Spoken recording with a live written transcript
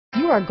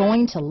are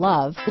going to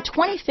love the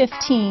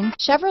 2015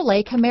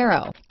 Chevrolet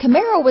Camaro.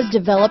 Camaro was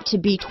developed to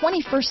be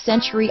 21st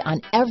century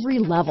on every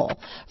level,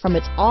 from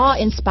its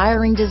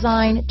awe-inspiring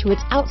design to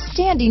its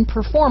outstanding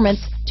performance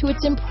to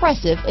its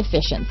impressive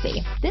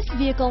efficiency. This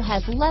vehicle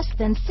has less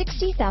than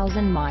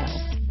 60,000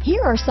 miles.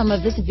 Here are some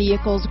of this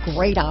vehicle's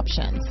great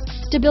options: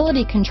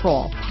 stability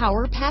control,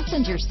 power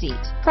passenger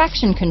seat,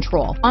 traction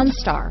control,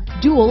 OnStar,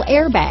 dual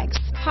airbags,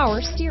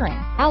 power steering,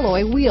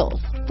 alloy wheels,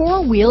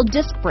 four-wheel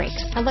disc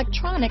brakes,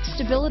 electronic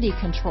stability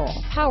control,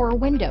 power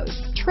windows,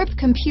 trip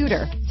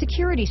computer,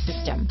 security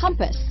system,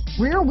 compass,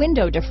 rear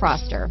window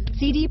defroster,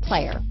 CD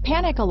player,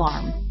 panic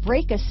alarm,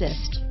 brake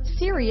assist,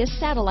 Sirius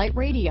satellite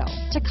radio,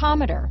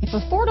 tachometer. If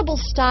affordable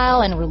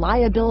style and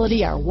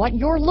reliability are what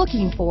you're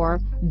looking for,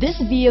 this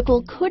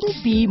vehicle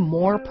couldn't be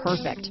more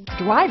perfect.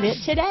 Drive it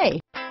today.